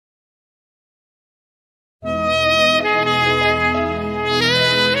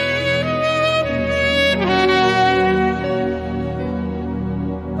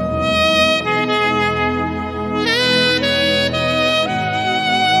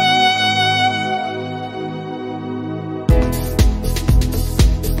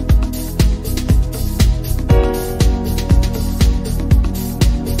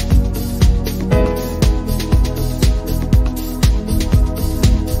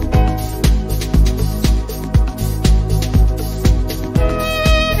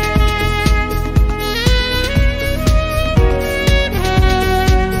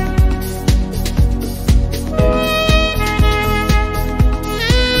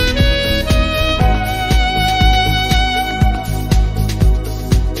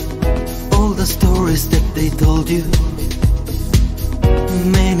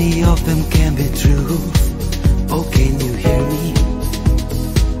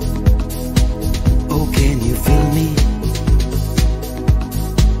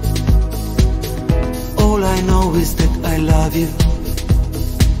love you.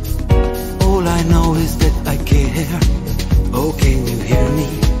 All I know is that I care. Oh, can you hear me?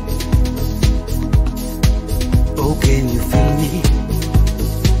 Oh, can you feel me?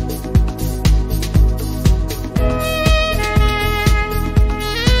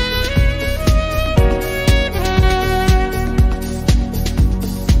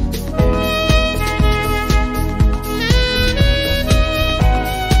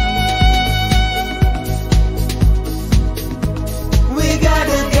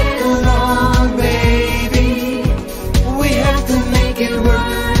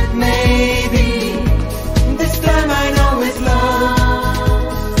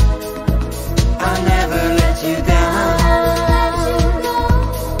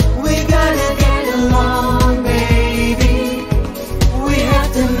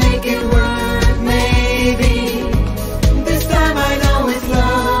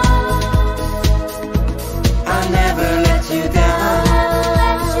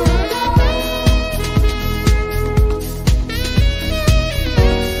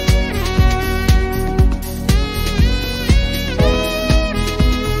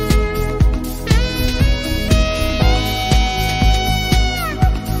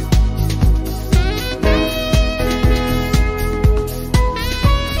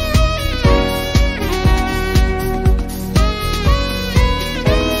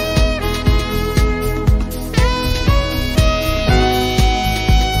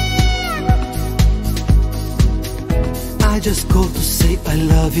 Just called to say I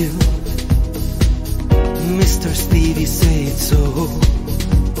love you. Mr. Stevie, say it so.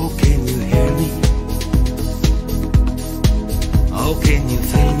 Oh, can you hear me? Oh, can you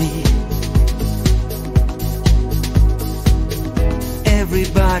feel me?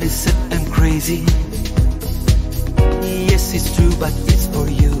 Everybody said I'm crazy. Yes, it's true, but it's for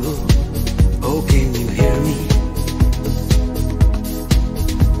you. Oh, can you hear me?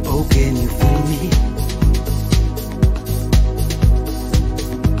 Oh, can you feel me?